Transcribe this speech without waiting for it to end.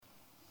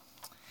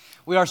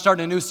We are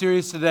starting a new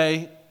series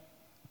today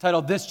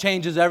titled This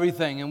Changes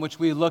Everything, in which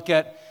we look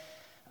at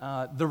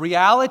the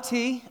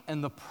reality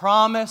and the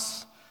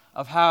promise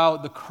of how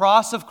the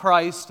cross of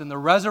Christ and the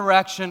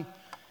resurrection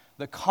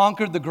that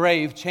conquered the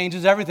grave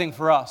changes everything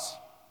for us.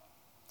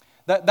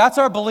 That's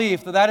our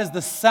belief, that is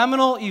the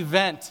seminal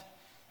event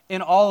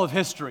in all of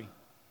history.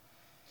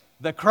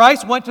 That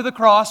Christ went to the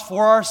cross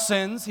for our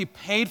sins, He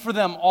paid for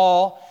them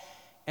all,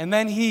 and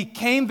then He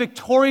came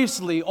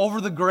victoriously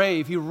over the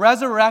grave. He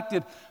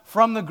resurrected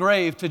from the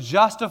grave to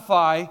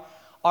justify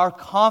our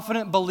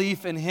confident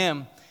belief in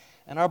Him.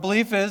 And our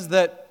belief is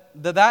that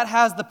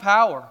has the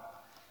power,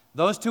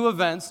 those two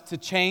events, to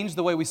change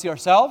the way we see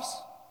ourselves,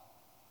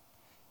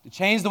 to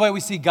change the way we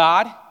see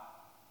God,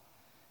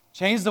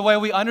 change the way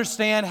we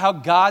understand how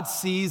God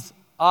sees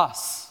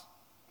us.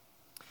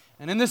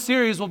 And in this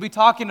series, we'll be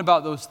talking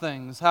about those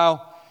things,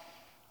 how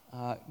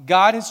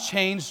God has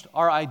changed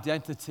our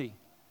identity.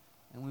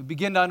 And we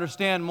begin to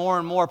understand more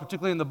and more,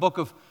 particularly in the book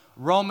of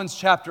Romans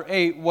chapter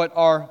 8, what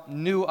our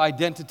new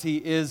identity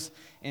is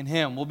in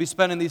Him. We'll be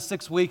spending these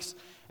 6 weeks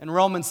in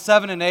Romans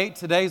 7 and 8.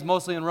 Today's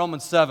mostly in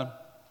Romans 7.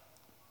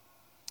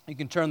 You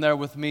can turn there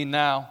with me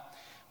now.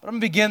 But I'm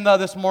going to begin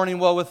this morning,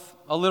 with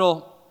a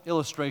little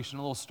illustration,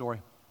 a little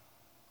story.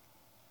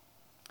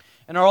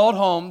 In our old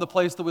home, the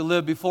place that we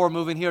lived before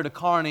moving here to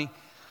Kearney,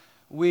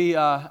 we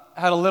had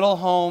a little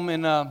home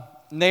in a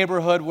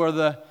neighborhood where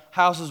the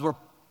houses were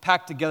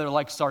packed together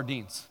like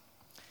sardines.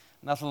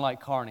 Nothing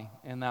like Kearney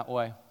in that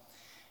way.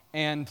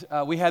 And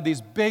we had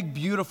these big,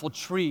 beautiful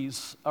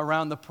trees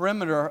around the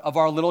perimeter of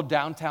our little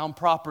downtown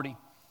property.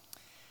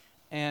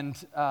 And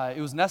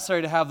it was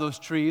necessary to have those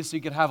trees so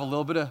you could have a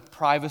little bit of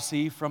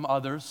privacy from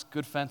others.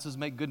 Good fences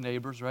make good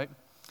neighbors, right?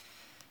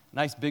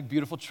 Nice, big,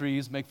 beautiful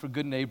trees make for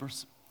good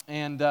neighbors.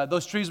 And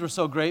those trees were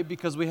so great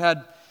because we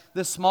had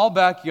this small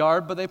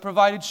backyard, but they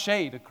provided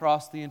shade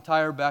across the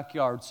entire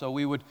backyard. So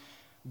we would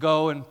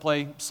go and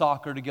play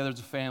soccer together as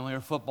a family or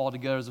football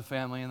together as a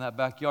family in that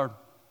backyard.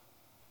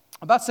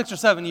 About 6 or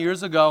 7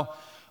 years ago,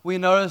 we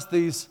noticed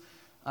these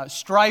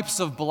stripes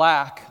of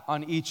black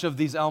on each of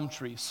these elm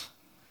trees.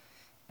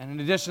 And in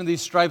addition to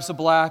these stripes of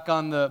black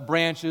on the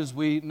branches,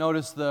 we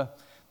noticed the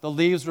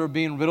leaves were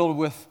being riddled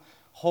with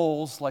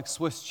holes like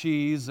Swiss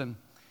cheese, and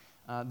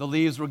the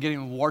leaves were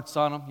getting warts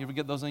on them. You ever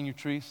get those on your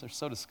trees? They're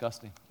so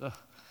disgusting. Ugh.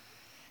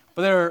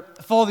 But they're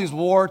full of these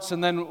warts,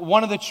 and then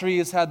one of the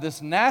trees had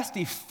this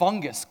nasty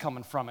fungus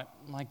coming from it,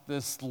 like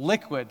this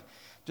liquid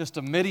just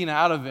emitting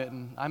out of it,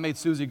 and I made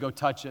Susie go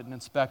touch it and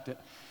inspect it.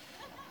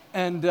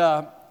 And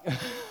I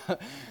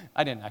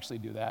didn't actually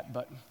do that,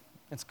 but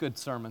it's good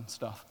sermon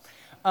stuff.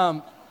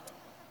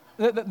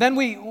 Then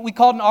we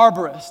called an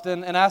arborist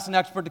and asked an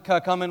expert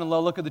to come in and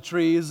look at the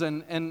trees,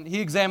 and he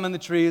examined the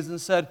trees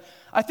and said,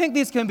 I think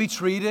these can be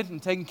treated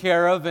and taken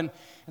care of, and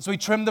so we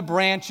trimmed the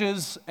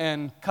branches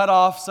and cut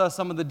off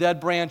some of the dead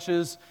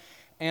branches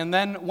and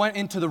then went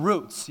into the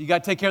roots. You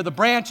got to take care of the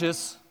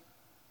branches,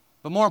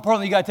 but more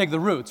importantly, you got to take the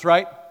roots,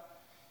 right?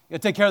 You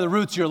got to take care of the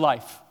roots of your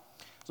life.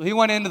 So he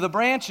went into the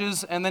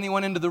branches and then he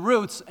went into the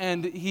roots,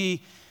 and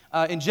he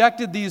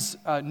injected these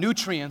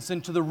nutrients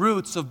into the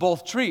roots of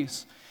both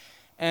trees.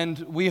 And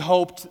we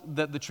hoped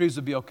that the trees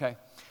would be okay.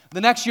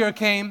 The next year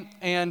came,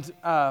 and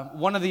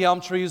one of the elm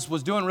trees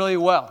was doing really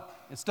well.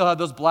 It still had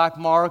those black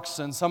marks,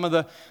 and some of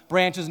the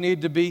branches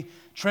needed to be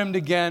trimmed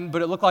again,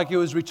 but it looked like it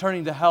was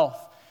returning to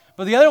health.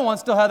 But the other one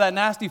still had that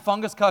nasty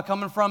fungus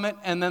coming from it,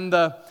 and then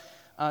the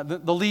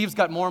leaves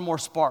got more and more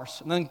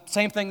sparse. And then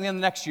same thing the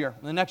next year,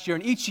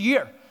 and each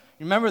year,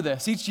 remember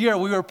this, each year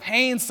we were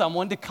paying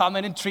someone to come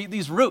in and treat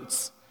these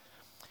roots.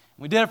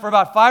 We did it for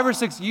about 5 or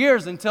 6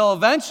 years until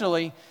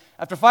eventually,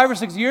 after 5 or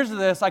 6 years of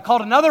this, I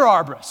called another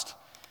arborist,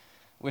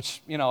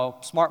 which, a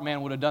smart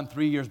man would have done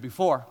 3 years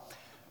before.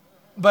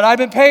 But I'd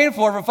been paying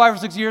for it for 5 or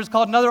 6 years,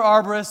 called another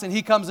arborist, and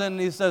he comes in and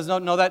he says,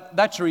 no,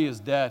 that tree is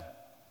dead.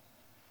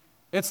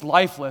 It's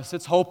lifeless,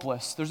 it's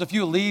hopeless. There's a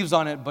few leaves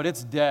on it, but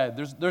it's dead.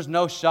 There's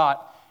no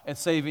shot at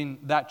saving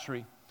that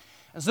tree.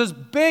 And so this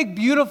big,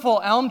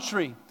 beautiful elm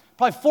tree,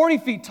 probably 40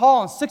 feet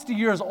tall and 60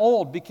 years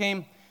old,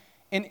 became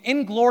an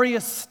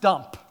inglorious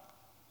stump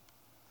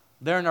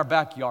there in our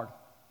backyard.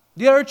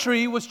 The other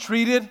tree was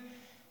treated,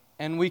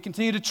 and we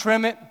continued to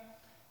trim it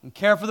and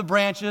care for the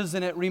branches,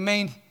 and it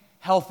remained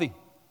healthy.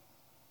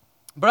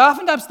 But I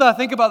oftentimes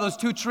think about those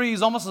two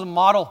trees almost as a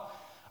model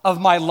of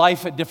my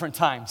life at different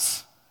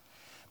times.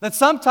 That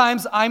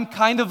sometimes I'm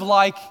kind of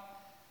like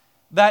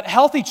that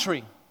healthy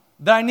tree,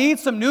 that I need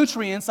some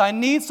nutrients, I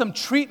need some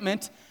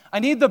treatment, I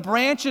need the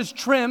branches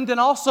trimmed, and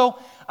also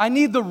I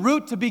need the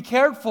root to be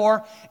cared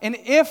for. And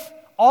if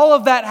all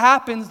of that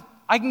happens,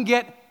 I can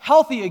get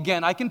healthy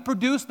again. I can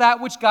produce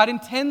that which God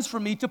intends for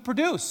me to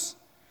produce.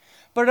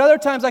 But at other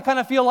times, I kind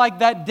of feel like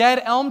that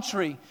dead elm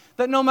tree,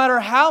 that no matter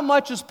how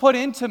much is put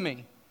into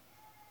me,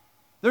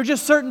 there are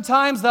just certain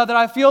times, though, that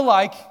I feel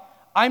like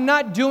I'm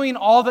not doing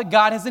all that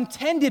God has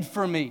intended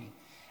for me.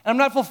 And I'm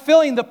not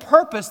fulfilling the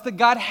purpose that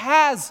God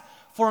has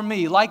for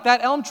me, like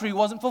that elm tree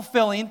wasn't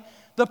fulfilling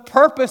the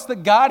purpose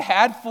that God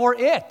had for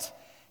it.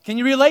 Can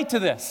you relate to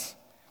this?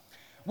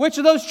 Which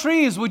of those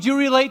trees would you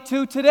relate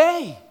to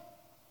today?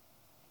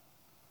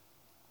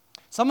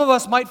 Some of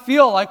us might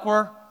feel like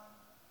we're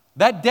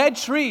that dead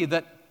tree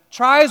that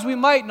try as we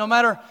might, no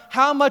matter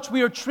how much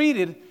we are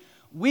treated,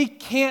 we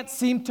can't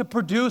seem to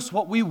produce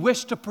what we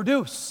wish to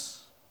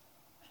produce.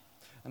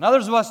 And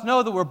others of us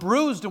know that we're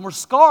bruised and we're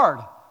scarred.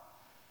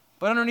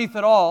 But underneath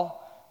it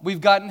all,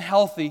 we've gotten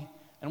healthy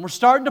and we're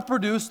starting to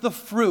produce the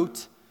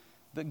fruit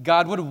that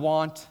God would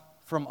want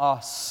from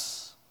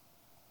us.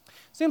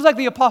 Seems like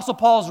the Apostle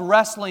Paul is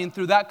wrestling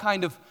through that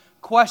kind of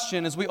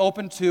question as we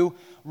open to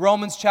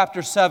Romans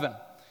chapter 7.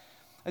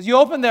 As you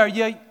open there,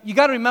 you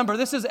got to remember,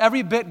 this is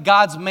every bit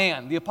God's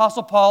man. The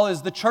Apostle Paul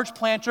is the church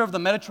planter of the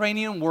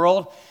Mediterranean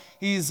world.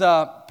 He's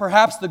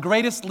perhaps the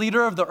greatest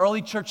leader of the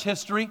early church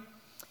history.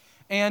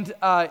 And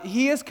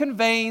he is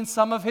conveying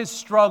some of his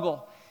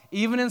struggle,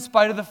 even in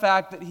spite of the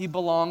fact that he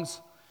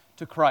belongs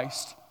to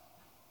Christ.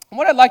 And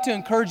what I'd like to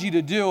encourage you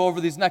to do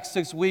over these next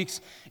 6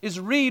 weeks is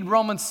read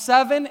Romans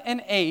 7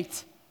 and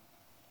 8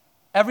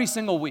 every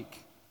single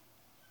week.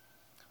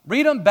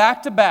 Read them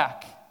back to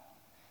back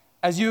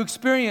as you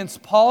experience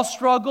Paul's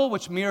struggle,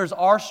 which mirrors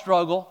our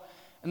struggle,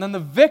 and then the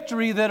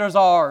victory that is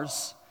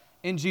ours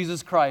in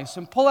Jesus Christ.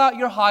 And pull out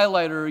your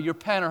highlighter or your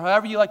pen or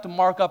however you like to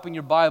mark up in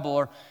your Bible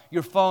or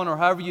your phone or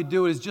however you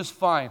do it is just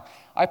fine.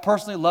 I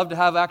personally love to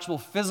have an actual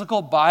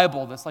physical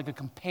Bible that's like a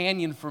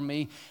companion for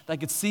me, that I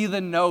could see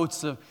the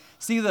notes,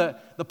 see the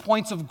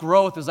points of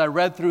growth as I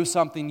read through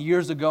something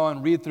years ago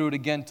and read through it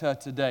again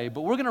today.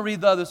 But we're going to read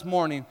this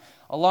morning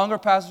a longer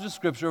passage of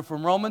Scripture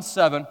from Romans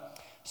 7,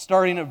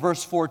 starting at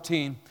verse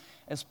 14,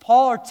 as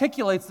Paul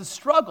articulates the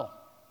struggle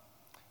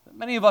that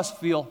many of us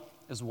feel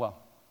as well.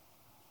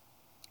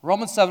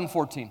 Romans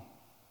 7:14.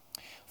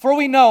 For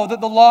we know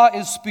that the law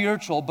is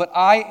spiritual, but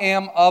I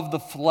am of the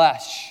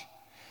flesh,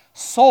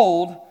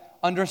 sold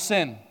under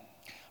sin.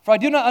 For I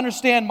do not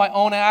understand my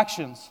own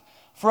actions.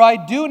 For I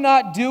do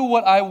not do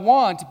what I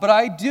want, but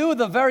I do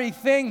the very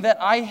thing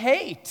that I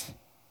hate.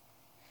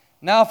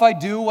 Now if I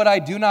do what I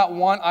do not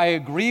want, I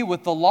agree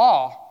with the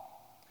law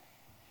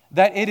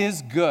that it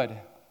is good.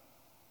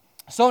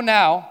 So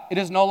now it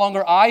is no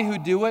longer I who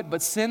do it,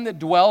 but sin that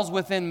dwells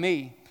within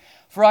me.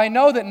 For I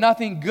know that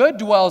nothing good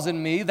dwells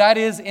in me, that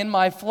is, in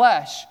my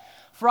flesh.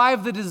 For I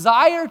have the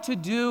desire to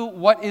do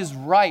what is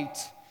right,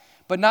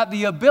 but not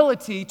the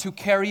ability to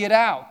carry it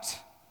out.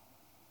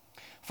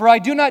 For I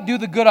do not do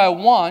the good I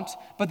want,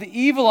 but the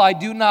evil I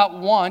do not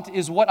want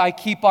is what I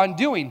keep on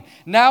doing.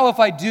 Now if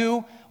I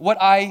do what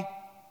I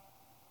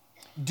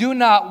do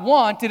not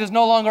want, it is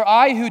no longer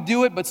I who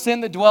do it, but sin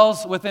that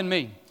dwells within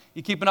me.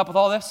 You keeping up with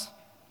all this?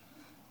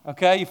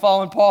 Okay, you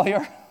following Paul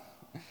here?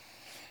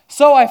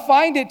 So I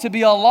find it to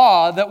be a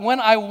law that when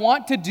I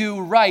want to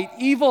do right,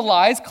 evil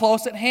lies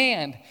close at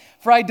hand.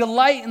 For I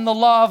delight in the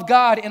law of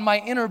God in my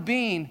inner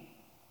being.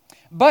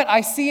 But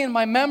I see in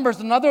my members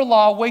another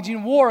law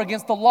waging war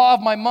against the law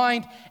of my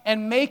mind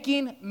and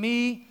making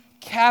me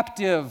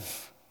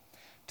captive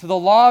to the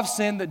law of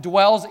sin that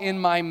dwells in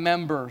my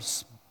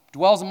members,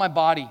 dwells in my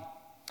body.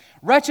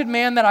 Wretched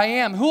man that I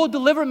am, who will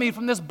deliver me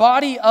from this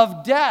body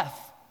of death?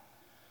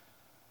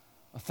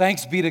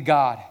 Thanks be to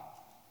God,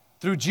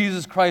 through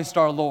Jesus Christ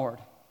our Lord.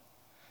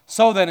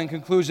 So then, in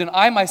conclusion,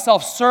 I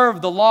myself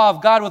serve the law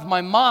of God with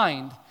my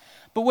mind,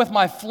 but with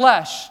my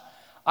flesh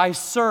I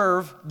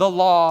serve the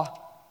law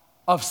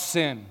of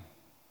sin.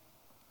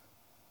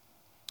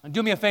 And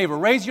do me a favor,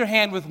 raise your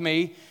hand with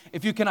me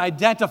if you can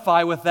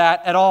identify with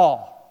that at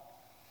all.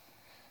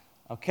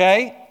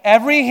 Okay?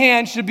 Every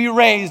hand should be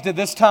raised at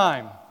this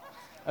time.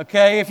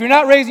 Okay? If you're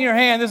not raising your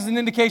hand, this is an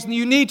indication that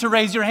you need to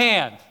raise your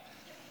hand.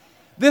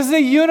 This is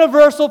a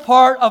universal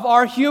part of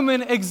our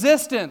human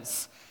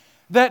existence,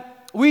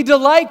 that we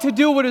delight to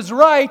do what is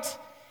right,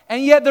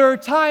 and yet there are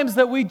times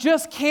that we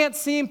just can't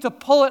seem to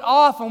pull it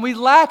off, and we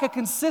lack a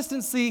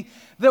consistency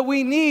that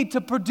we need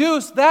to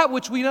produce that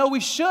which we know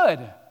we should.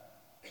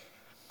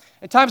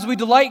 At times we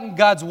delight in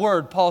God's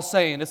word, Paul's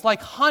saying. It's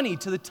like honey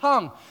to the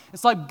tongue.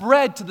 It's like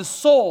bread to the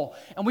soul,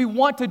 and we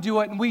want to do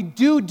it, and we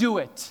do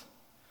it.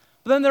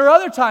 But then there are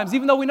other times,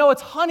 even though we know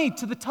it's honey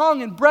to the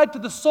tongue and bread to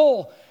the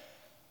soul,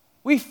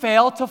 we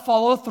fail to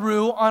follow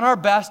through on our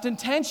best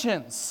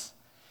intentions.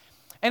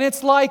 And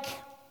it's like,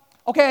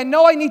 okay, I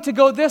know I need to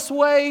go this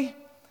way,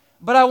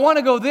 but I want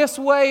to go this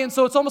way, and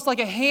so it's almost like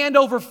a hand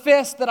over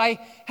fist that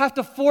I have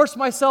to force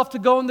myself to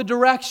go in the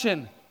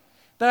direction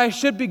that I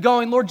should be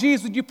going. Lord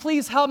Jesus, would you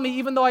please help me,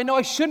 even though I know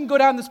I shouldn't go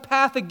down this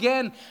path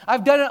again.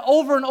 I've done it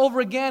over and over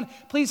again.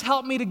 Please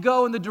help me to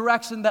go in the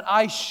direction that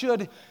I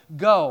should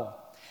go.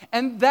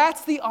 And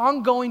that's the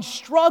ongoing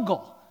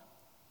struggle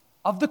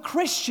of the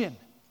Christian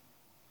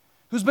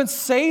who's been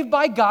saved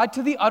by God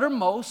to the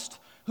uttermost,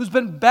 who's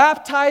been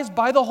baptized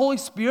by the Holy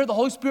Spirit. The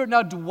Holy Spirit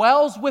now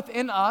dwells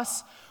within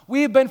us.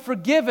 We have been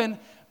forgiven,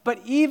 but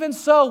even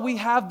so, we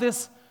have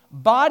this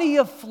body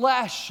of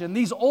flesh and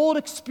these old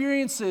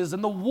experiences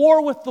and the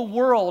war with the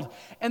world.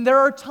 And there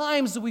are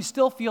times that we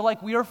still feel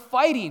like we are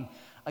fighting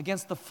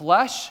against the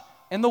flesh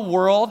and the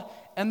world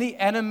and the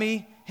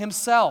enemy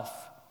himself.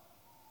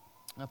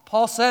 Now,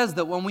 Paul says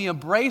that when we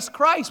embrace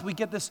Christ, we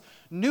get this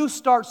new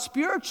start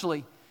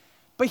spiritually.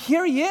 But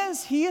here he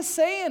is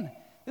saying,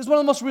 this is one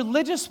of the most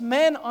religious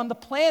men on the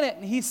planet,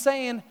 and he's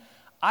saying,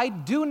 I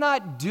do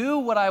not do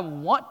what I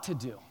want to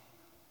do,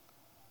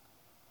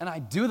 and I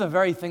do the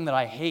very thing that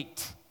I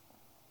hate.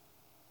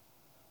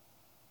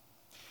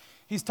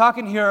 He's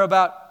talking here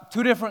about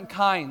two different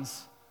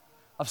kinds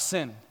of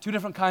sin, two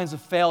different kinds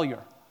of failure.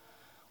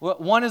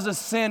 One is a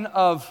sin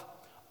of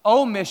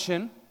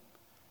omission,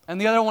 and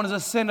the other one is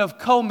a sin of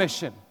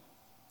commission.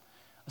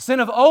 A sin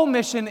of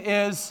omission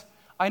is,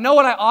 I know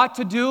what I ought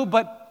to do,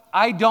 but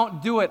I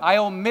don't do it. I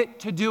omit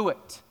to do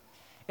it.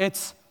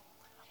 It's,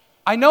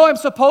 I know I'm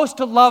supposed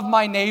to love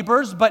my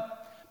neighbors, but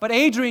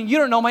Adrian, you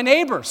don't know my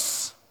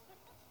neighbors.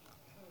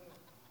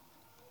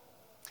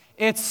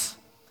 It's,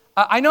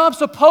 I know I'm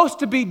supposed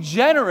to be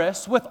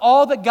generous with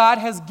all that God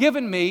has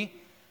given me,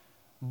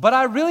 but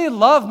I really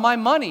love my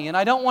money, and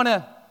I don't want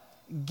to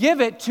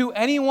give it to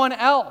anyone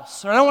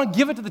else, or I don't want to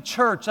give it to the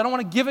church. I don't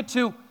want to give it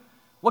to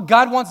what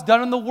God wants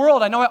done in the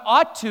world. I know I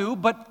ought to,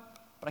 but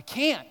I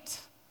can't.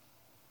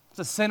 It's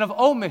a sin of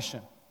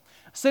omission.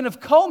 A sin of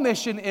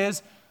commission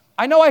is,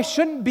 I know I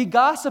shouldn't be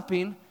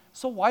gossiping,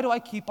 so why do I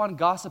keep on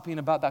gossiping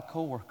about that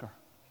coworker?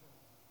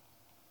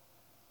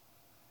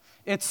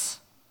 It's,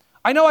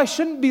 I know I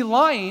shouldn't be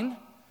lying.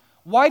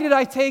 Why did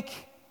I take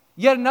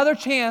yet another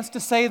chance to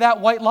say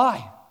that white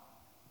lie?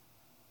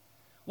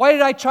 Why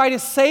did I try to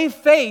save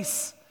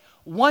face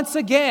once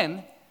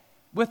again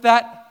with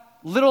that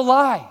little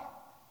lie?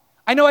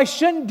 I know I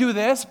shouldn't do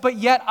this, but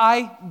yet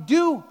I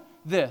do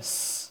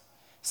this.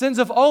 Sins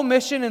of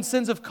omission and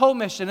sins of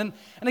commission. And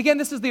again,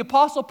 this is the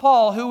Apostle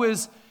Paul, who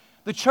is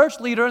the church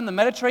leader in the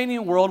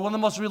Mediterranean world, one of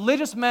the most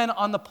religious men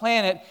on the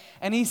planet,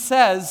 and he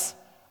says,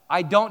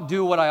 I don't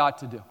do what I ought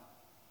to do.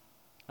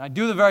 I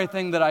do the very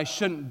thing that I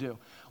shouldn't do.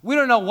 We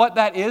don't know what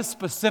that is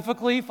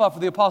specifically for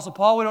the Apostle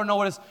Paul. We don't know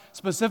what his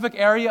specific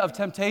area of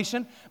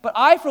temptation. But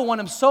I, for one,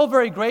 am so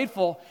very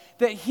grateful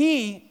that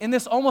he, in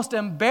this almost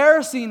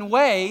embarrassing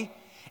way,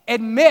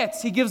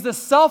 admits, he gives the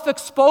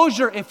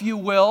self-exposure, if you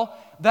will,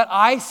 that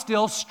I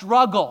still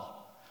struggle.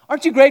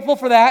 Aren't you grateful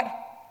for that?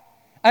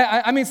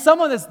 I mean,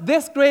 someone that's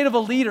this great of a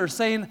leader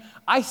saying,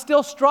 I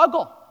still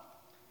struggle.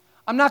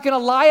 I'm not going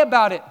to lie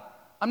about it.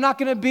 I'm not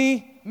going to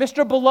be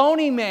Mr.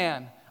 Baloney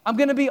Man. I'm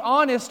going to be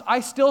honest, I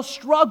still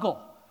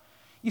struggle.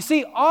 You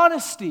see,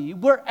 honesty,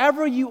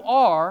 wherever you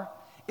are,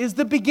 is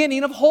the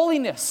beginning of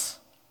holiness.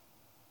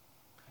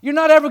 You're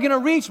not ever going to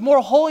reach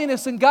more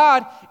holiness in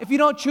God if you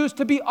don't choose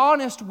to be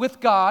honest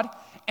with God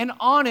and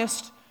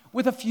honest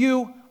with a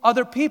few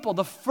other people.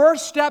 The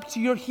first step to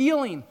your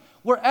healing,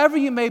 wherever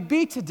you may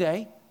be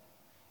today,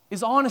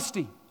 is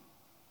honesty.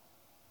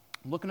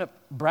 I'm looking at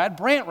Brad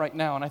Brandt right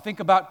now, and I think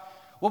about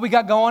what we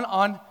got going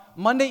on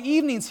Monday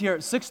evenings here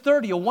at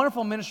 6:30, a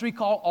wonderful ministry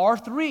called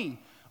R3,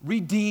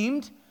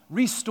 Redeemed,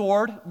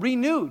 Restored,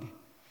 Renewed. And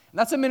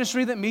that's a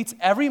ministry that meets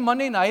every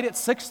Monday night at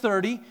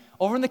 6:30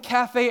 over in the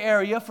cafe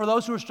area for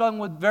those who are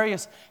struggling with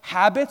various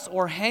habits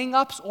or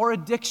hang-ups or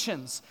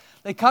addictions.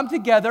 They come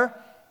together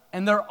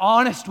and they're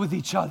honest with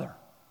each other.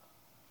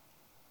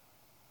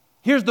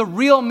 Here's the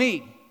real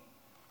me.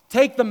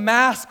 Take the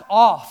mask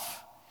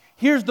off.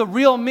 Here's the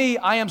real me.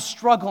 I am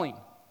struggling.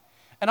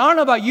 And I don't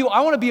know about you,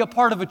 I want to be a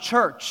part of a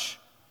church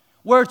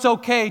where it's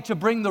okay to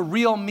bring the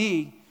real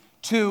me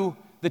to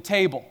the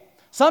table.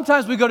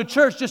 Sometimes we go to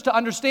church just to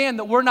understand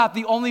that we're not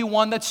the only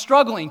one that's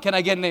struggling. Can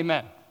I get an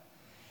amen?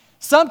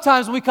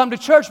 Sometimes when we come to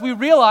church, we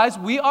realize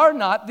we are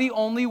not the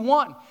only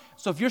one.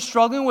 So if you're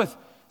struggling with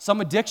some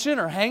addiction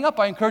or hang-up,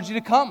 I encourage you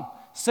to come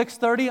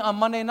 6:30 on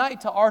Monday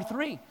night to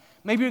R3.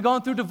 Maybe you're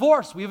going through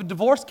divorce. We have a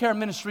divorce care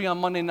ministry on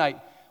Monday night.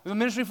 We have a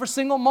ministry for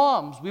single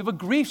moms. We have a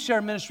grief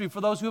share ministry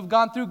for those who have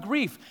gone through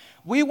grief.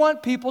 We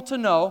want people to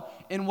know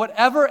in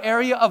whatever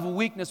area of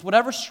weakness,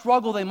 whatever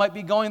struggle they might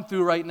be going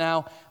through right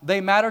now,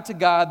 they matter to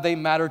God, they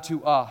matter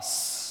to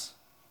us.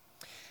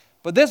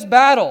 But this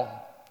battle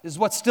is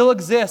what still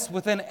exists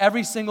within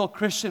every single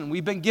Christian.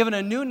 We've been given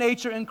a new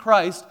nature in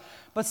Christ,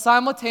 but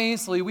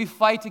simultaneously we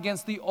fight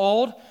against the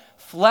old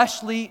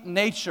fleshly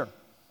nature.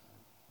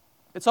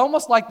 It's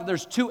almost like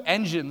there's two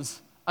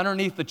engines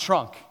underneath the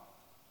trunk.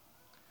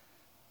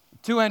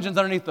 Two engines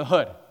underneath the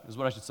hood is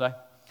what I should say.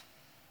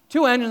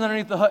 Two engines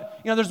underneath the hood.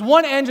 You know, there's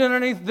one engine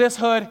underneath this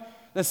hood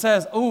that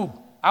says, ooh,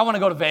 I want to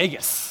go to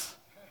Vegas.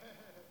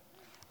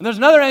 And there's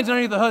another engine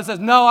underneath the hood that says,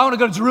 no, I want to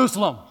go to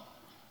Jerusalem.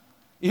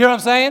 You hear what I'm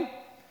saying?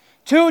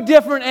 Two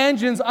different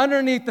engines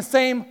underneath the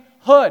same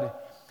hood.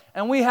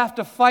 And we have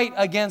to fight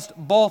against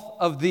both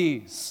of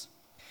these.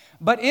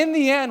 But in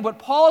the end, what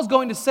Paul is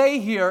going to say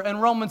here in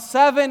Romans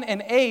 7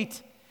 and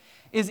 8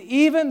 is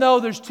even though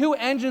there's two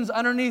engines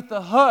underneath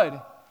the hood,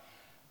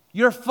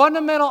 your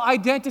fundamental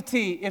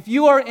identity, if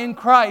you are in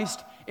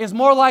Christ, is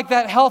more like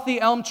that healthy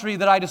elm tree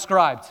that I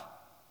described.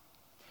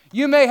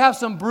 You may have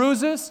some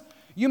bruises,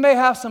 you may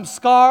have some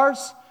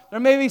scars, there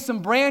may be some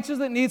branches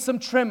that need some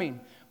trimming,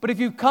 but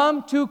if you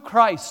come to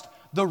Christ,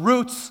 the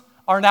roots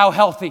are now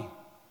healthy.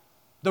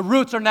 The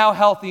roots are now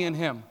healthy in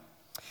Him.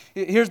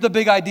 Here's the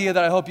big idea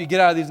that I hope you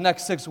get out of these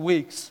next 6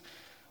 weeks.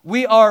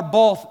 We are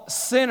both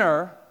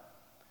sinner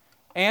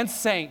and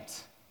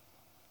saint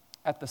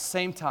at the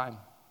same time.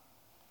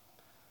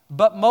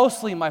 but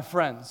mostly, my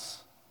friends,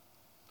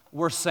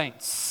 we're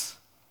saints.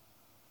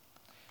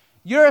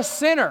 You're a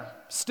sinner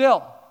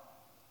still.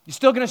 You're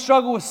still going to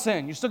struggle with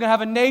sin. You're still going to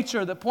have a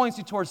nature that points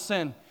you towards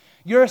sin.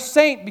 You're a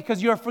saint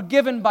because you're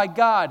forgiven by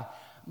God.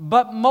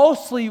 But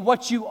mostly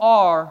what you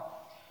are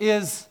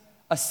is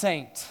a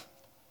saint.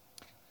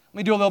 Let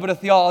me do a little bit of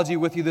theology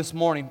with you this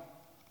morning.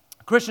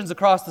 Christians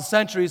across the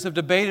centuries have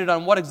debated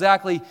on what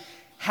exactly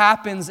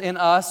happens in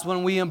us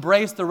when we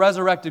embrace the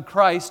resurrected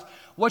Christ.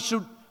 What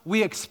should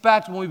we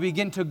expect when we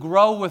begin to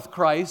grow with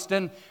Christ?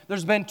 And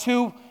there's been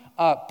two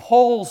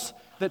poles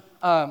that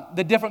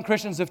the different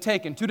Christians have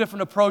taken, two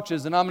different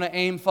approaches, and I'm going to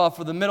aim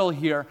for the middle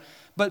here.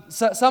 But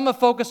some have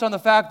focused on the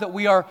fact that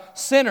we are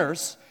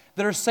sinners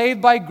that are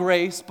saved by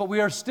grace, but we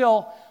are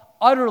still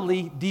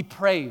utterly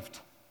depraved.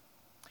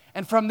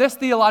 And from this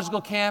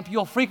theological camp,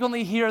 you'll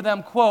frequently hear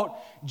them quote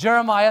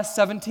Jeremiah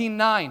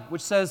 17:9,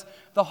 which says,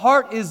 "The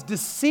heart is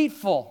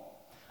deceitful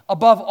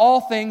above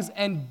all things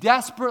and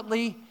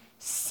desperately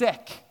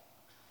sick."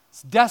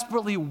 It's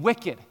desperately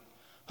wicked.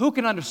 Who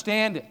can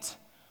understand it?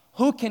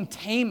 Who can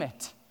tame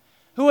it?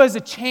 Who has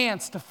a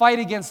chance to fight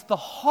against the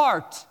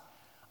heart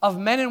of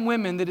men and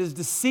women that is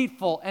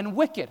deceitful and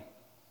wicked?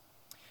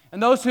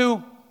 And those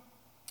who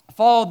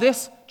follow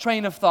this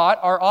train of thought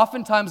are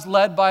oftentimes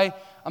led by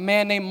a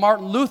man named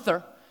Martin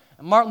Luther.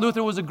 And Martin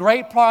Luther was a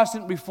great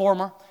Protestant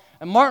reformer.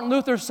 And Martin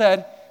Luther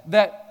said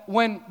that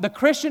when the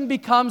Christian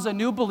becomes a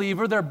new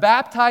believer, they're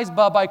baptized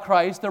by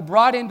Christ, they're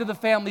brought into the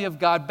family of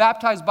God,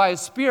 baptized by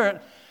His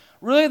Spirit,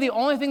 really the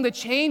only thing that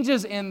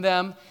changes in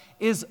them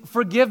is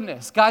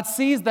forgiveness. God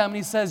sees them and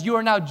He says, "You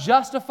are now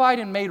justified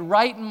and made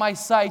right in my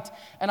sight,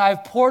 and I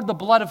have poured the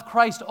blood of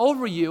Christ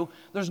over you."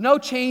 There's no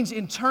change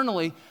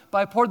internally, but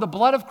I poured the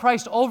blood of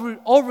Christ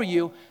over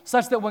you,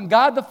 such that when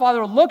God the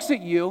Father looks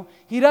at you,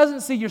 He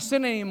doesn't see your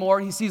sin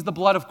anymore, He sees the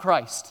blood of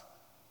Christ.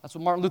 That's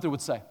what Martin Luther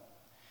would say.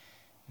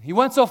 He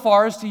went so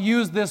far as to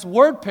use this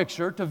word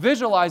picture to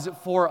visualize it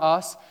for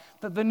us,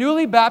 that the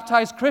newly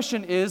baptized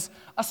Christian is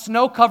a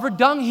snow-covered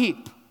dung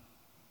heap.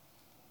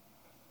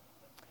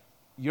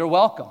 You're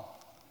welcome.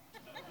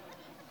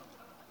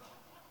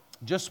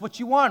 Just what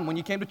you wanted when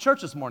you came to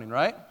church this morning,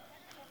 right?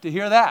 To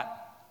hear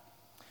that.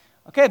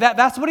 Okay,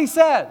 that's what he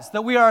says,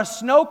 that we are a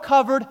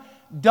snow-covered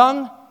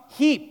dung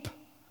heap.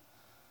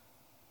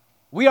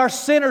 We are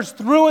sinners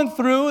through and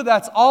through.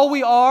 That's all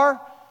we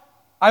are.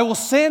 I will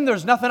sin.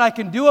 There's nothing I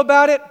can do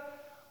about it.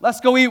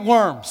 Let's go eat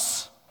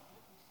worms.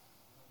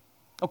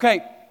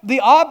 Okay,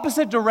 the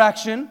opposite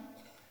direction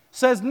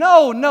says,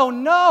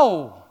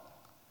 no.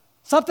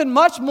 Something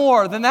much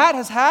more than that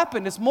has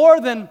happened. It's more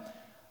than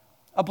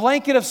a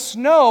blanket of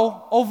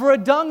snow over a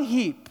dung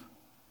heap.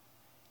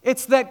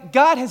 It's that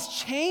God has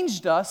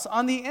changed us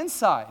on the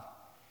inside.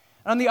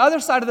 And on the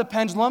other side of the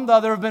pendulum, though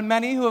there have been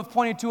many who have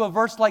pointed to a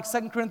verse like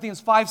 2 Corinthians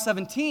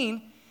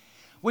 5:17,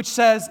 which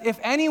says, "If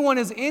anyone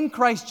is in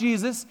Christ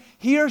Jesus,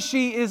 he or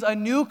she is a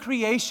new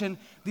creation.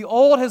 The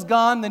old has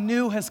gone, the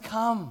new has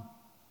come.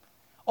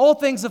 Old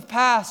things have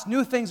passed,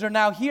 new things are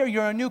now here.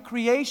 You're a new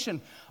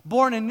creation,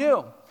 born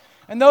anew."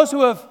 And those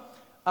who have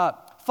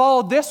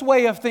followed this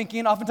way of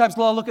thinking, oftentimes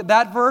they'll look at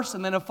that verse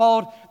and then have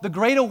followed the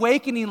great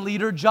awakening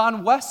leader,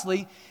 John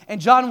Wesley.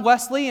 And John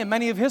Wesley and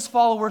many of his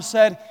followers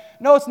said,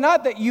 no, it's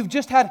not that you've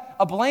just had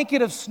a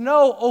blanket of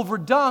snow over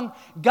dung.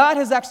 God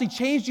has actually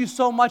changed you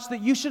so much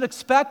that you should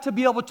expect to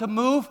be able to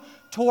move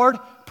toward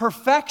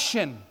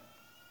perfection.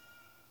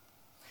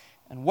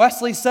 And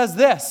Wesley says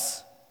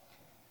this,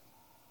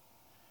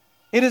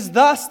 "It is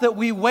thus that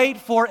we wait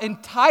for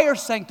entire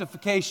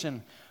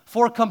sanctification,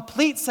 for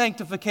complete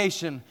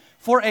sanctification,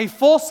 for a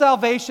full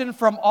salvation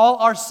from all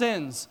our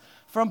sins,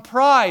 from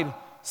pride,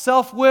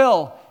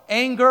 self-will,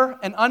 anger,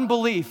 and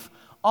unbelief,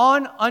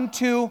 on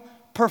unto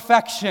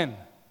perfection."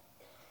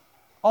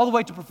 All the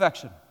way to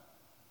perfection.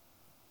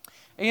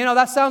 And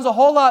that sounds a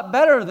whole lot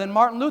better than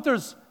Martin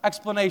Luther's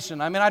explanation.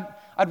 I mean,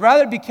 I'd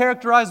rather be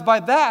characterized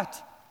by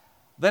that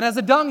than as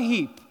a dung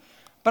heap.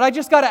 But I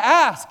just got to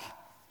ask,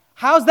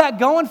 how's that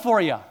going for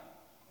you?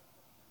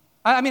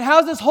 I mean,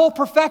 how's this whole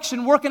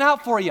perfection working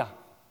out for you?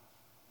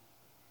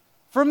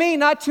 For me,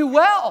 not too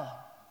well.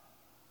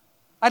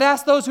 I'd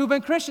ask those who've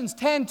been Christians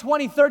 10,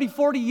 20, 30,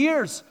 40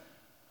 years,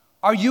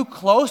 are you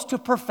close to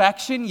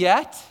perfection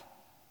yet?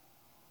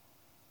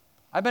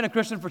 I've been a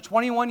Christian for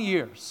 21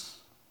 years,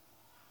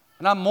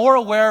 and I'm more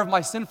aware of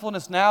my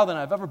sinfulness now than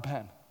I've ever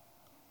been.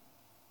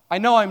 I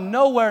know I'm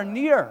nowhere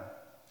near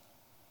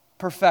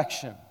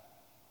perfection.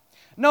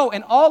 No,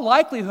 in all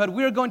likelihood,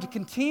 we are going to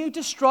continue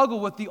to struggle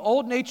with the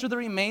old nature that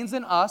remains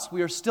in us.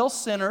 We are still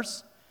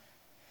sinners.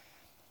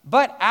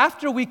 But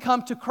after we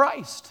come to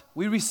Christ,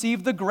 we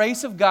receive the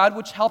grace of God,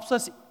 which helps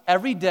us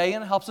every day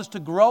and helps us to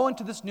grow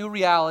into this new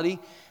reality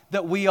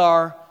that we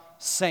are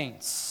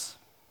saints.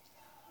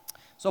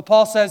 So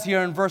Paul says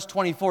here in verse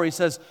 24, he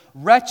says,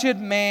 "Wretched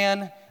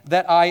man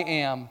that I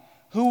am,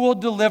 who will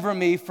deliver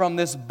me from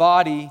this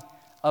body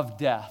of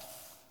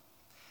death?"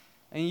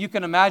 And you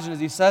can imagine as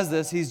he says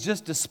this, he's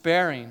just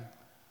despairing.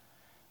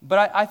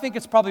 But I think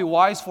it's probably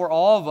wise for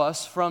all of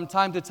us from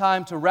time to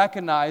time to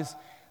recognize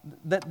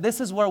that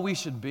this is where we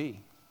should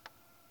be.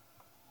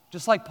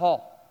 just like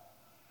Paul.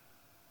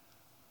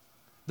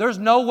 There's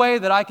no way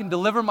that I can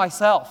deliver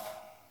myself.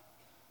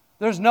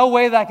 There's no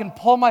way that I can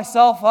pull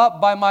myself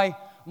up by my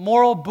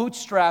moral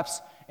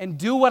bootstraps and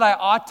do what I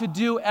ought to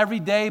do every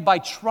day by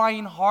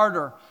trying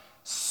harder.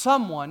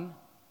 Someone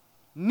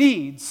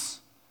needs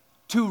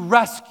to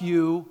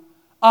rescue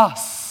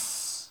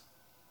us.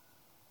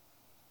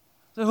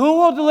 So who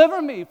will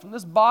deliver me from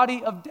this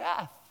body of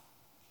death?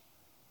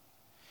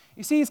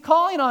 You see, he's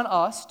calling on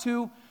us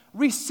to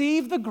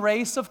receive the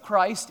grace of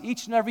Christ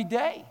each and every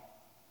day.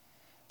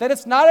 That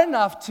it's not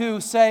enough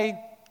to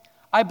say,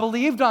 I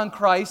believed on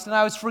Christ and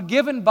I was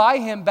forgiven by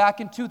him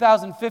back in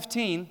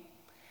 2015.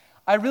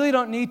 I really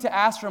don't need to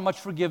ask for much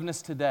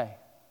forgiveness today.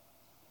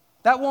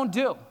 That won't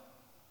do.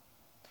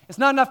 It's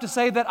not enough to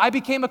say that I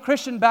became a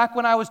Christian back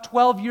when I was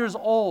 12 years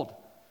old.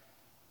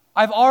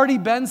 I've already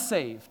been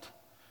saved.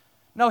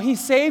 No, he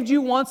saved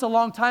you once a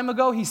long time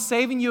ago. He's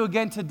saving you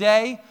again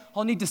today.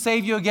 He'll need to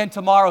save you again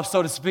tomorrow,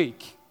 so to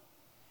speak.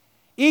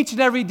 Each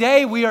and every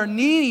day we are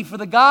needy for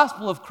the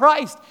gospel of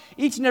Christ.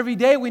 Each and every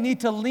day we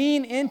need to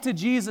lean into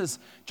Jesus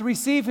to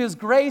receive his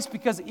grace,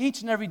 because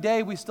each and every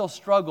day we still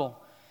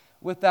struggle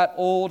with that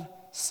old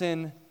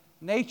sin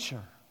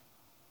nature.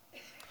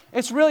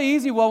 It's really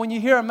easy, when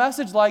you hear a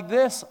message like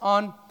this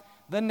on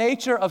the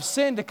nature of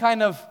sin, to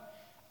kind of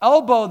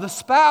elbow the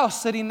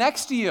spouse sitting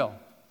next to you.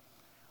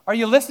 Are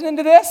you listening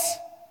to this?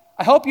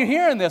 I hope you're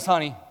hearing this,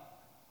 honey.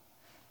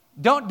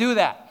 Don't do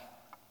that.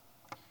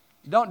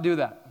 Don't do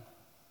that.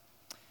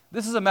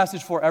 This is a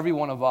message for every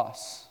one of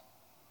us.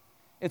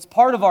 It's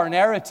part of our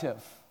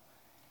narrative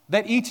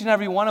that each and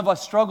every one of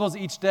us struggles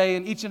each day,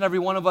 and each and every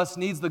one of us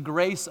needs the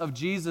grace of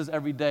Jesus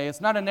every day.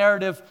 It's not a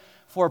narrative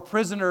for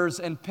prisoners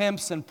and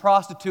pimps and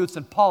prostitutes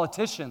and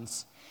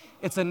politicians.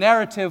 It's a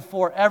narrative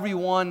for every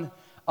one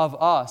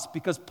of us,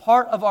 because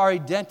part of our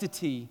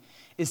identity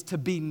is to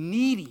be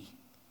needy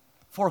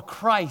for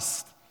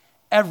Christ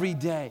every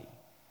day.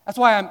 That's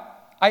why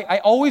I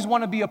always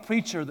want to be a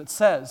preacher that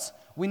says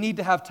we need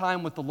to have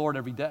time with the Lord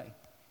every day.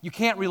 You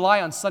can't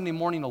rely on Sunday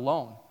morning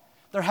alone.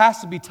 There has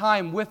to be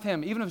time with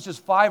him, even if it's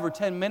just 5 or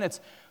 10 minutes,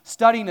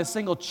 studying a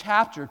single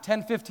chapter,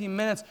 10, 15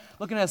 minutes,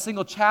 looking at a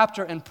single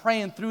chapter and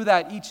praying through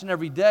that each and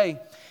every day.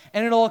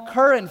 And it'll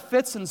occur in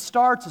fits and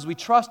starts as we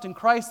trust in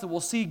Christ, that we'll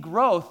see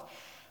growth.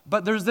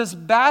 But there's this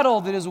battle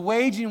that is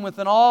waging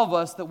within all of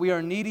us, that we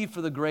are needy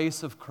for the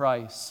grace of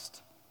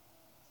Christ.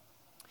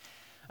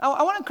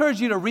 I want to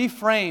encourage you to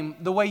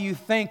reframe the way you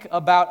think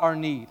about our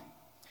need.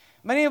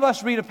 Many of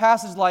us read a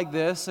passage like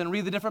this and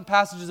read the different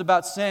passages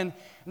about sin,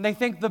 and they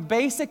think the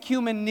basic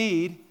human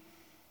need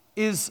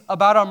is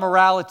about our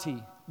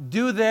morality.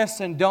 Do this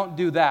and don't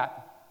do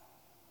that.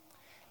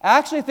 I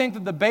actually think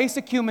that the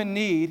basic human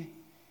need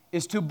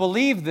is to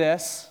believe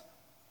this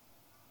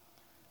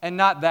and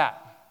not that.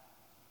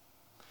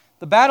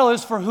 The battle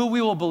is for who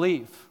we will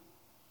believe.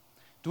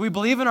 Do we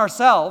believe in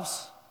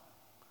ourselves,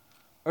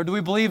 or do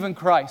we believe in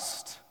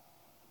Christ?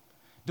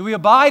 Do we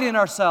abide in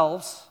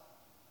ourselves,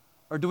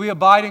 or do we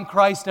abide in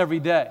Christ every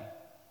day?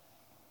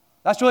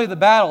 That's really the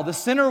battle. The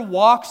sinner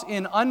walks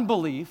in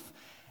unbelief,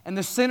 and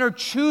the sinner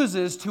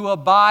chooses to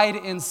abide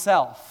in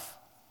self.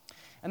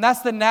 And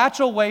that's the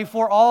natural way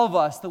for all of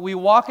us, that we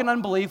walk in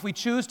unbelief, we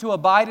choose to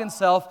abide in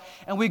self,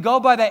 and we go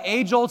by that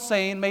age-old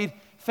saying made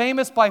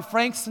famous by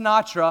Frank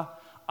Sinatra,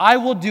 I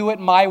will do it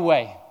my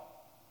way.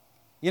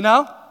 You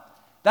know?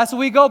 That's what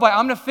we go by.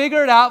 I'm going to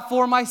figure it out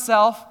for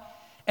myself,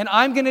 and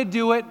I'm going to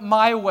do it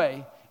my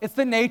way. It's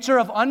the nature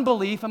of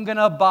unbelief. I'm going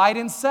to abide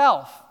in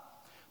self,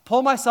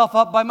 pull myself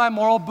up by my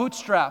moral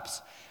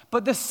bootstraps.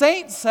 But the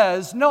saint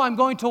says, no, I'm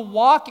going to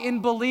walk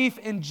in belief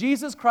in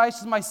Jesus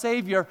Christ as my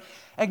Savior,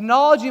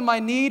 acknowledging my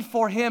need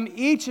for him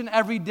each and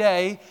every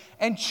day,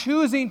 and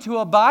choosing to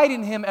abide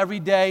in him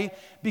every day,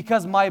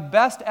 because my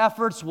best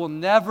efforts will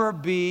never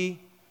be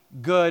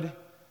good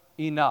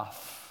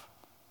enough.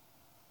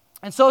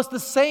 And so it's the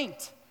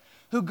saint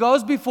who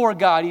goes before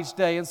God each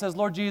day and says,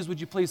 Lord Jesus, would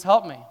you please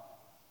help me?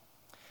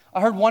 I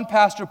heard one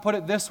pastor put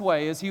it this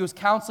way as he was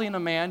counseling a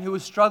man who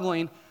was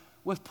struggling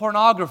with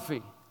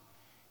pornography.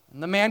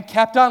 And the man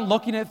kept on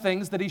looking at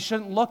things that he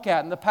shouldn't look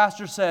at. And the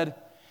pastor said,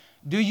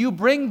 do you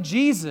bring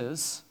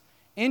Jesus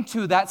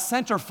into that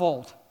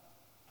centerfold?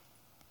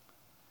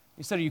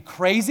 He said, are you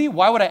crazy?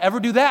 Why would I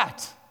ever do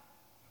that?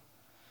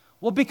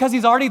 Well, because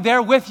he's already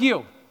there with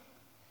you.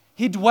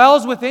 He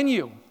dwells within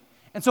you.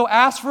 And so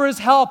ask for his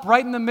help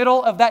right in the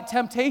middle of that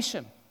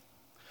temptation.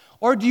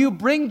 Or do you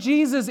bring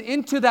Jesus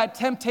into that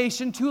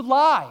temptation to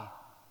lie?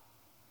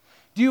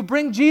 Do you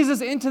bring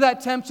Jesus into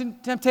that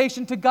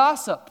temptation to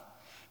gossip?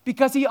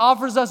 Because he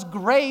offers us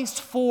grace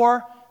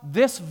for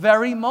this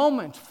very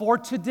moment, for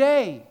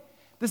today.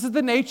 This is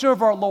the nature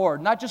of our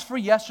Lord, not just for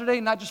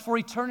yesterday, not just for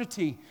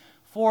eternity,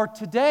 for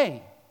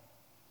today.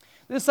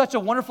 This is such a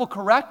wonderful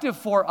corrective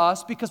for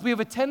us, because we have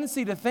a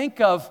tendency to think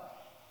of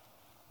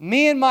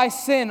me and my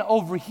sin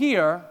over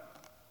here,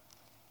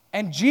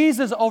 and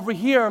Jesus over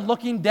here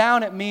looking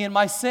down at me and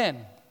my sin.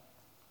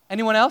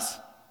 Anyone else?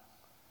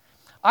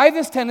 I have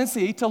this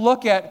tendency to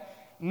look at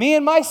me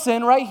and my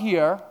sin right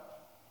here,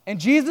 and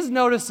Jesus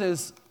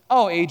notices,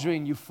 oh,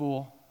 Adrian, you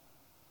fool.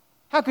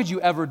 How could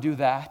you ever do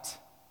that?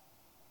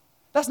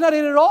 That's not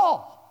it at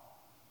all.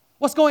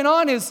 What's going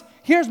on is,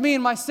 here's me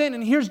and my sin,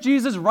 and here's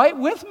Jesus right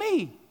with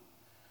me.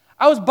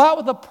 I was bought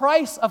with the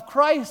price of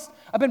Christ.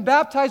 I've been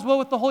baptized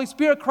with the Holy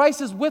Spirit. Christ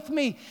is with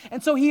me.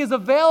 And so He is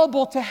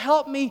available to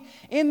help me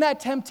in that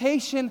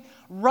temptation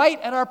right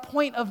at our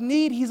point of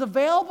need. He's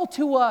available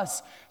to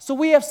us. So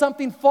we have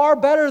something far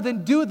better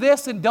than do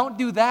this and don't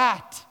do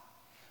that.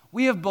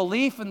 We have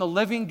belief in the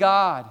living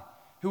God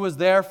who is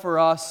there for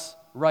us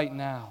right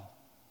now.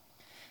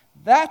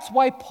 That's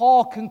why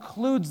Paul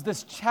concludes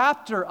this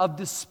chapter of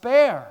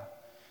despair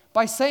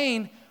by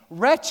saying,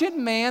 "Wretched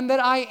man that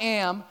I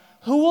am,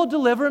 who will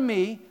deliver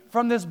me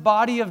from this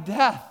body of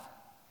death?"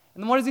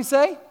 And then what does he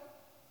say?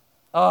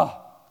 Oh,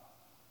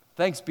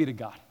 thanks be to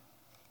God.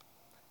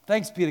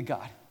 Thanks be to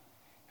God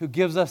who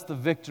gives us the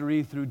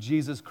victory through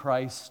Jesus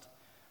Christ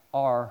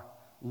our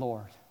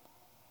Lord.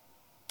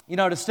 You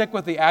know, to stick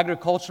with the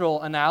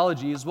agricultural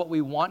analogy, is what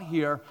we want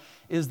here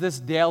is this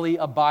daily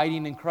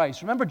abiding in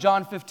Christ. Remember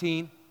John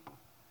 15,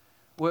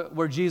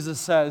 where Jesus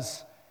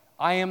says,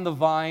 "I am the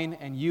vine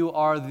and you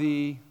are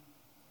the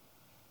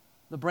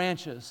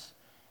branches."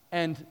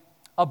 And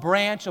a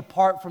branch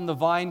apart from the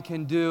vine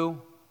can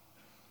do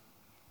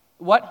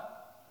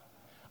what?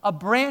 A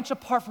branch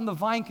apart from the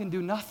vine can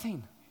do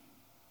nothing.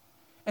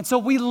 And so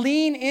we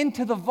lean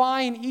into the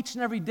vine each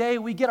and every day.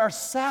 We get our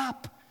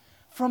sap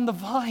from the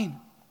vine.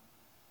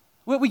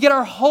 We get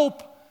our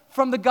hope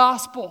from the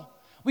gospel.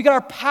 We get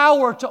our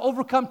power to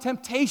overcome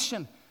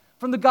temptation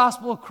from the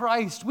gospel of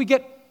Christ. We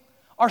get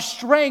our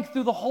strength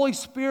through the Holy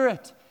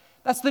Spirit.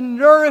 That's the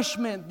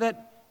nourishment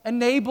that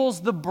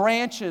enables the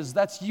branches,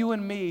 that's you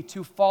and me,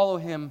 to follow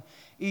Him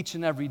each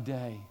and every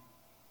day.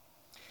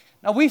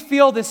 Now we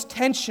feel this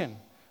tension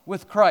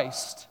with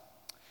Christ.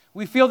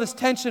 We feel this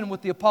tension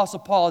with the Apostle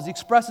Paul as he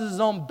expresses his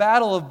own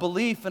battle of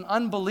belief and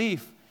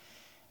unbelief.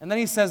 And then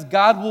he says,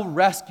 "God will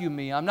rescue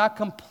me. I'm not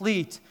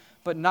complete,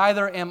 but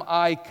neither am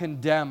I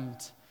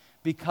condemned,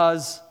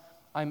 because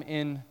I'm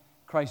in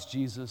Christ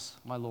Jesus,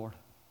 my Lord."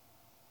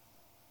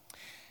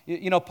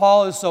 You know,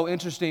 Paul is so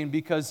interesting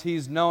because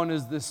he's known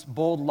as this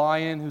bold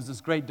lion who's this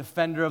great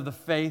defender of the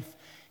faith.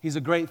 He's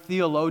a great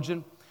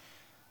theologian.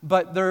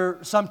 But there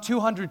are some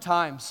 200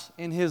 times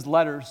in his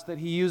letters that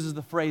he uses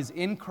the phrase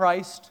 "in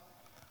Christ"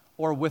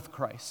 or "with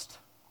Christ."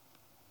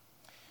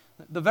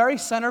 The very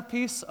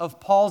centerpiece of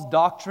Paul's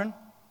doctrine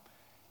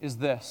is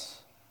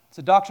this. It's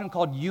a doctrine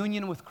called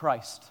union with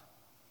Christ.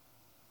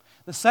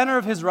 The center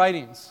of his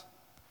writings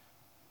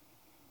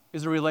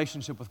is a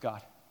relationship with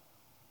God.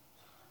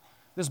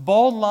 This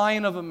bold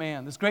lion of a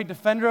man, this great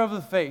defender of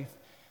the faith,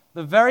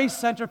 the very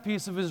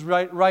centerpiece of his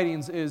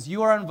writings is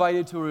you are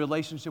invited to a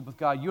relationship with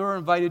God. You are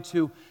invited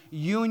to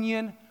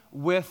union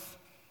with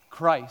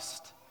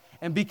Christ.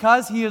 And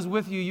because He is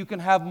with you, you can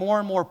have more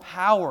and more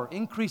power,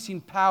 increasing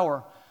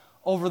power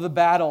over the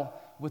battle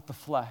with the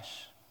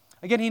flesh.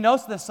 Again, he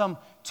notes this some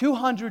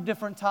 200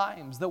 different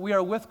times, that we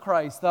are with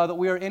Christ, that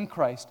we are in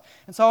Christ.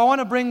 And so I want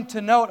to bring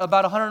to note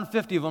about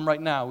 150 of them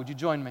right now. Would you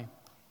join me?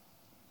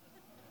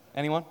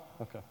 Anyone?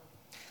 Okay.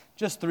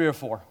 Just 3 or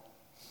 4.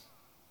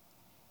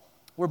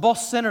 We're both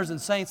sinners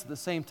and saints at the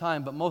same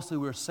time, but mostly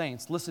we're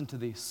saints. Listen to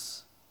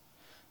these.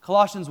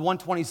 Colossians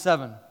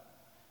 1:27.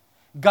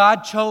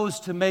 God chose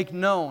to make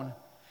known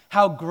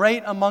how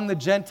great among the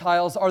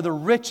Gentiles are the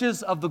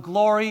riches of the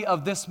glory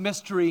of this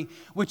mystery,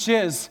 which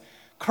is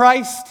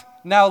Christ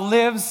now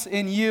lives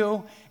in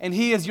you, and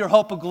He is your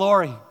hope of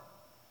glory.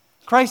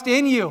 Christ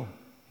in you,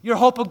 your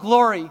hope of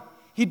glory.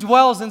 He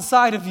dwells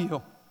inside of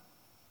you.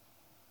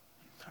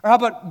 Or how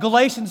about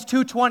Galatians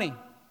 2:20?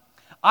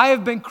 I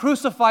have been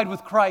crucified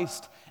with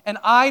Christ, and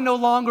I no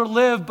longer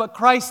live, but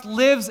Christ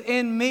lives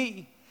in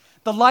me.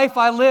 The life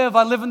I live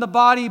in the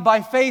body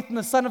by faith in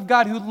the Son of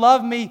God who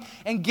loved me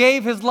and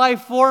gave His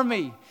life for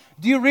me.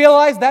 Do you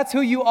realize that's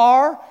who you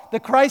are?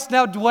 That Christ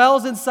now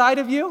dwells inside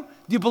of you?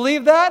 Do you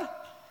believe that?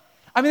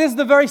 I mean, this is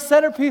the very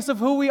centerpiece of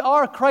who we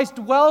are. Christ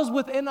dwells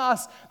within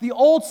us. The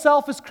old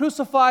self is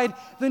crucified.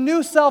 The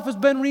new self has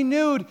been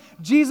renewed.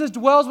 Jesus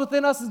dwells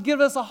within us and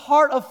given us a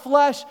heart of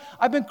flesh.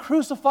 I've been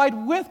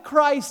crucified with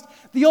Christ,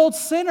 the old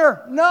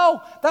sinner.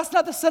 No, that's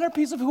not the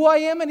centerpiece of who I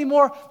am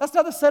anymore. That's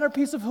not the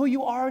centerpiece of who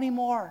you are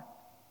anymore.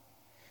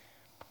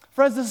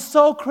 Friends, this is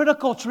so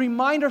critical to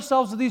remind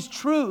ourselves of these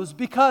truths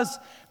because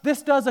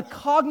this does a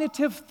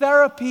cognitive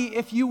therapy,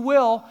 if you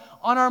will,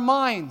 on our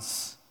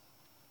minds.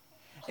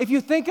 If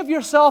you think of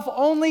yourself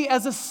only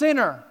as a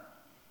sinner,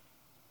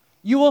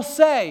 you will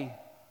say,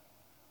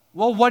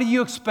 well, what do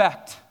you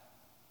expect?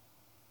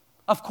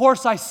 Of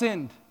course I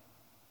sinned.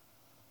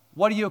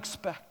 What do you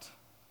expect?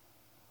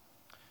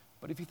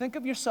 But if you think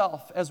of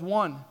yourself as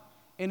one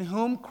in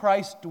whom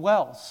Christ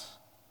dwells,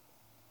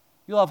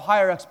 you'll have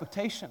higher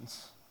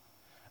expectations.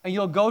 And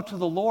you'll go to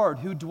the Lord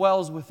who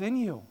dwells within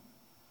you.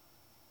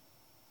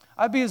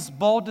 I'd be as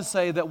bold to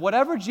say that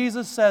whatever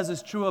Jesus says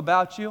is true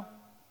about you,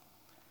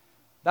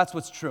 that's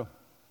what's true.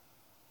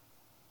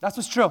 That's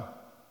what's true.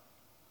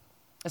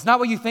 It's not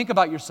what you think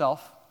about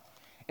yourself.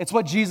 It's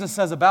what Jesus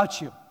says about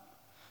you.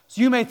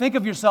 So you may think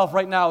of yourself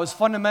right now as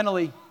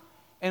fundamentally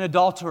an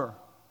adulterer,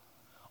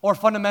 or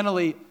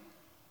fundamentally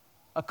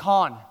a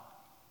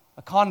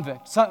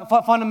convict,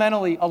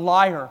 fundamentally a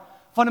liar,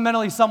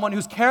 fundamentally someone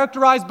who's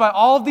characterized by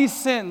all of these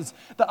sins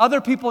that other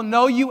people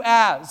know you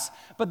as,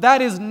 but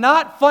that is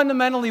not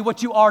fundamentally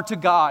what you are to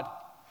God.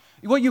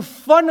 What you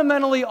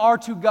fundamentally are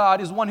to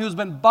God is one who's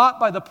been bought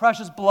by the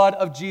precious blood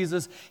of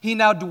Jesus. He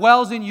now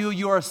dwells in you.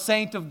 You are a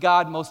saint of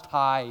God Most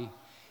High.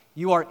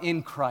 You are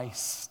in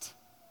Christ.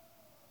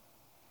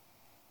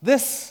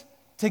 This,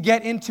 to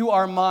get into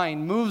our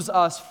mind, moves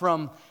us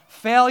from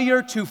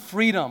failure to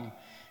freedom,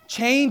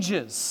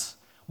 changes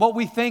what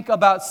we think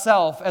about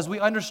self as we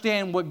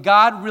understand what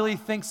God really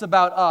thinks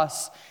about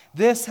us.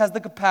 This has the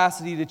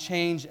capacity to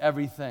change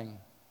everything.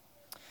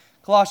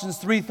 Colossians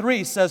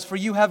 3:3 says, "For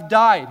you have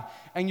died,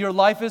 and your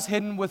life is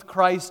hidden with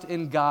Christ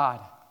in God."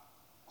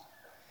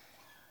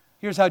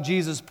 Here's how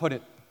Jesus put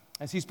it.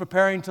 As he's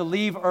preparing to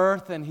leave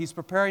earth and he's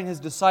preparing his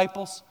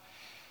disciples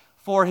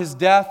for his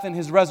death and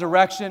his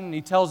resurrection, and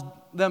he tells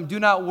them, "Do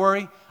not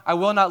worry, I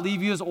will not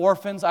leave you as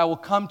orphans. I will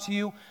come to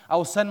you. I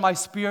will send my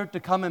Spirit to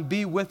come and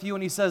be with you."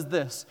 And he says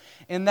this,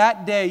 "In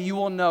that day you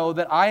will know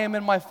that I am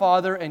in my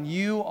Father and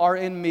you are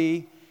in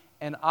me,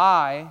 and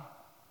I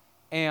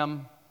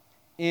am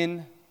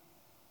in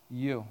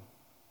you."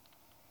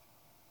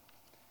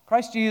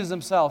 Christ Jesus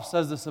himself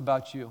says this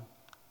about you.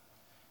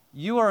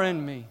 You are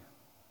in me,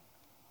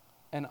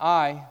 and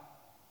I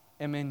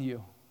am in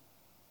you.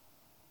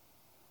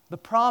 The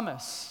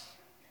promise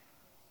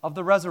of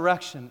the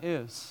resurrection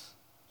is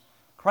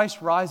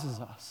Christ rises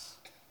us,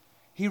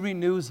 he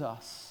renews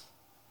us,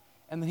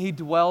 and then he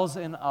dwells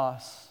in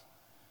us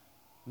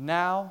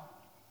now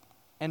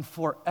and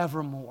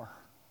forevermore,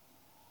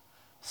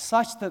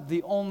 such that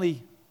the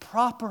only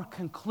proper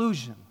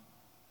conclusion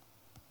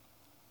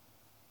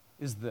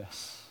is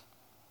this: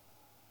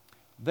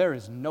 there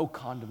is no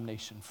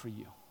condemnation for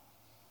you.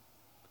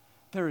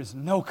 There is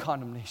no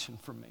condemnation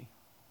for me.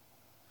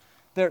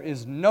 There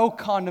is no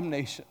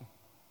condemnation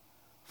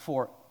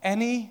for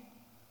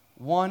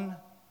anyone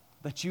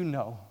that you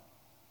know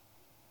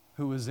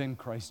who is in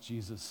Christ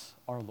Jesus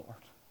our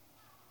Lord.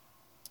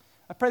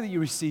 I pray that you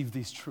receive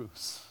these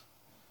truths,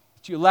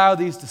 that you allow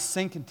these to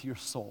sink into your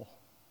soul,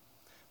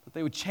 that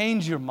they would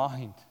change your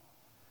mind,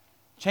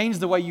 change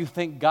the way you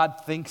think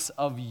God thinks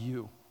of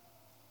you.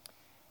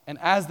 And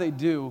as they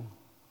do,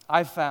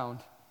 I've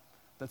found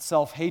that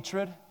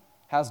self-hatred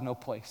has no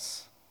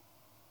place.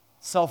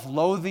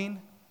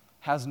 Self-loathing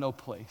has no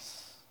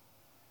place,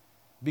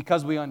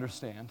 because we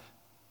understand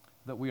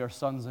that we are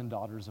sons and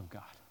daughters of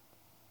God.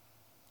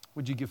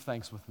 Would you give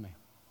thanks with me?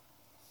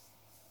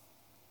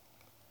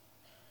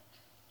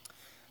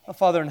 Oh,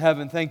 Father in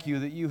heaven, thank you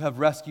that you have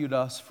rescued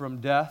us from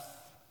death.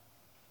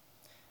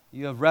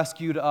 You have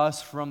rescued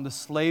us from the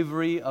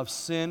slavery of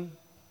sin.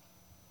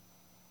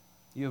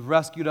 You have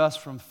rescued us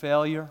from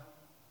failure.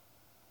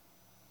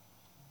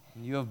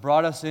 And you have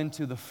brought us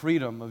into the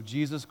freedom of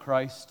Jesus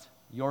Christ,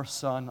 your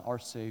Son, our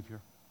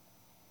Savior.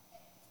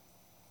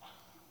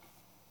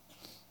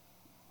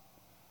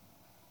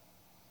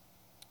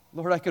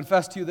 Lord, I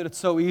confess to you that it's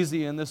so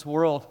easy in this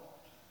world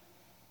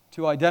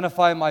to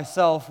identify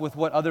myself with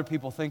what other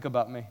people think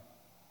about me.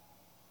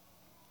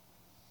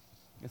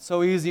 It's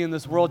so easy in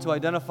this world to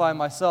identify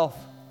myself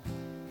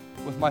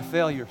with my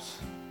failures.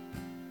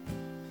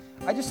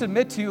 I just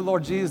admit to you,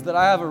 Lord Jesus, that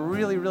I have a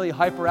really, really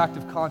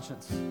hyperactive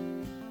conscience.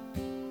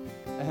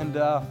 And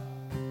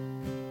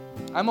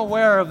I'm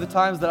aware of the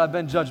times that I've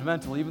been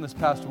judgmental, even this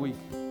past week.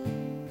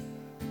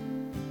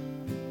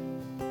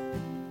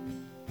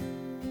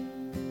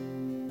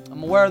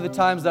 I'm aware of the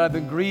times that I've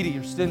been greedy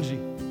or stingy.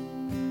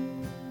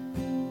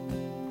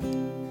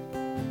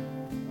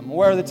 I'm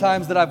aware of the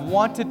times that I've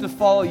wanted to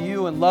follow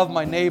you and love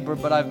my neighbor,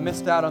 but I've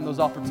missed out on those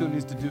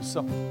opportunities to do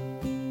so.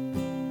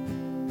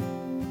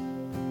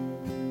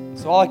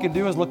 So all I can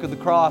do is look at the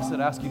cross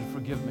and ask you to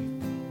forgive me.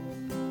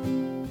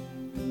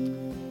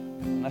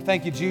 And I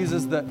thank you,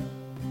 Jesus, that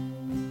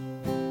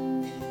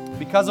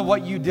because of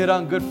what you did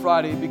on Good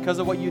Friday, because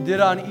of what you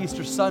did on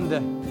Easter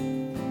Sunday,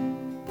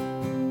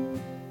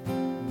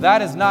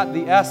 that is not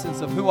the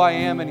essence of who I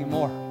am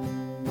anymore.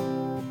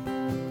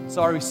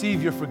 So I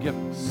receive your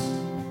forgiveness.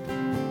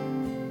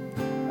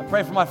 I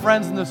pray for my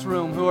friends in this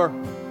room who are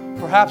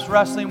perhaps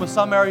wrestling with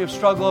some area of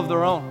struggle of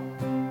their own.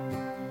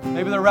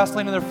 Maybe they're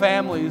wrestling in their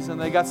families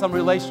and they got some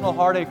relational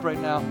heartache right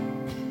now.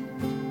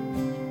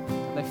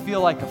 And they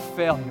feel like a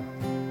failure.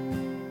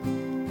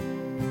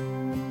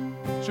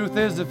 The truth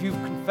is, if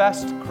you've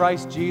confessed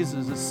Christ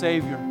Jesus as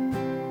Savior,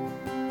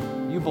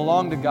 you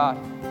belong to God.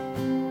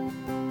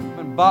 You've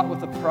been bought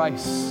with a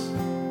price.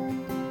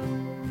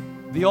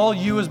 The old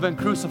you has been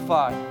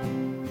crucified.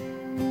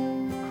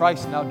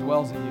 Christ now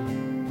dwells in you.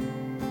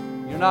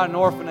 You're not an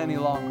orphan any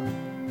longer.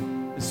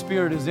 His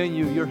Spirit is in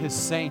you. You're His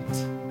saint.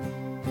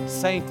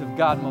 Saint of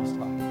God Most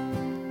High.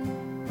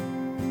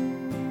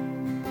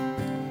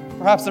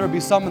 Perhaps there would be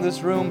some in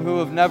this room who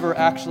have never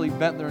actually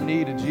bent their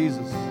knee to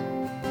Jesus.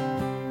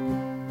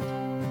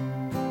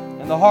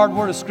 And the hard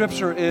word of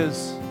Scripture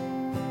is,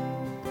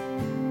 if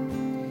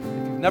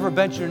you've never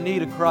bent your knee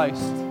to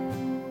Christ,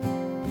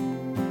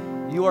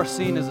 you are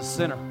seen as a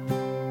sinner.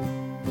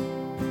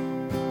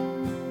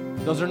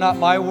 Those are not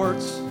my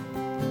words.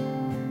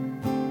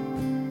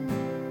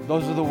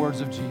 Those are the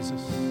words of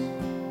Jesus.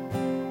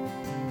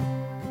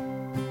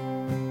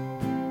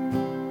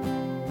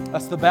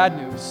 That's the bad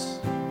news.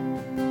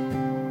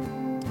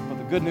 But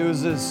the good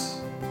news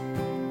is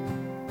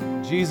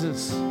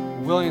Jesus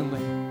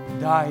willingly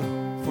died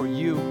for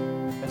you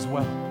as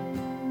well.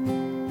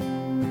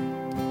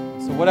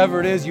 So whatever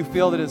it is you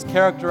feel that has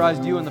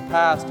characterized you in the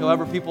past,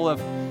 however people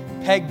have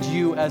pegged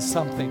you as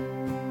something,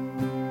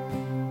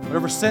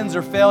 whatever sins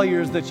or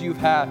failures that you've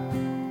had,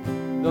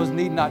 those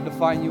need not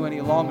define you any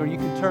longer. You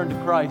can turn to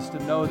Christ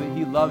and know that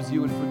He loves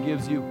you and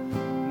forgives you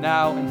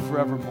now and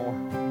forevermore.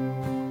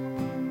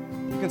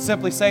 You can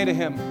simply say to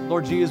Him,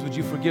 Lord Jesus, would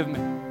you forgive me?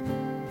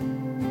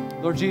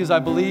 Lord Jesus, I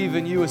believe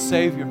in you as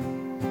Savior.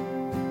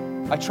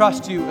 I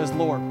trust you as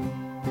Lord.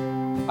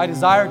 I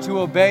desire to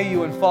obey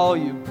you and follow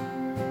you.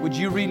 Would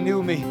you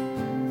renew me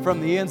from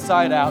the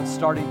inside out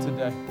starting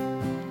today?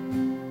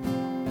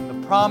 And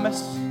the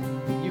promise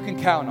that you can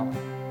count on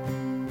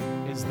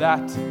is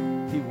that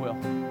He will.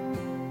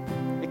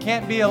 It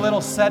can't be a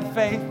little said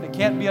faith. It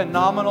can't be a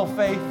nominal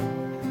faith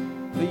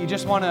that you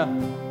just want to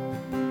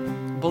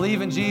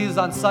believe in Jesus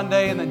on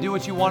Sunday and then do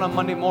what you want on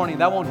Monday morning.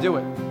 That won't do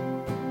it.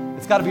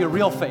 It's got to be a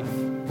real faith.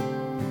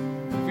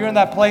 If you're in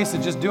that place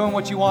of just doing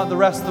what you want the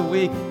rest of the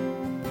week,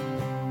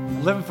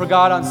 living for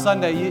God on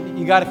Sunday,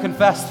 you got to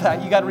confess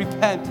that. You got to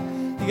repent.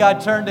 You got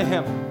to turn to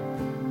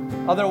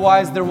Him.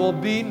 Otherwise, there will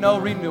be no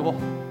renewal.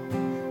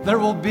 There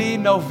will be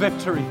no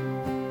victory.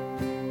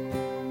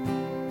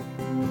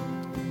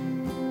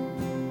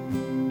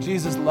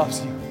 Jesus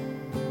loves you.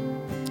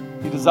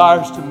 He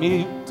desires to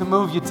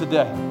move you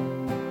today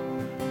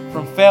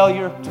from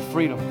failure to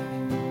freedom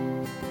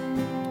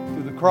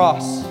through the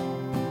cross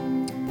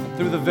and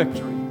through the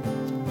victory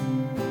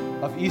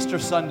of Easter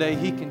Sunday.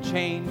 He can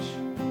change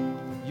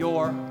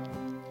your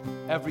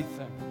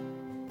everything.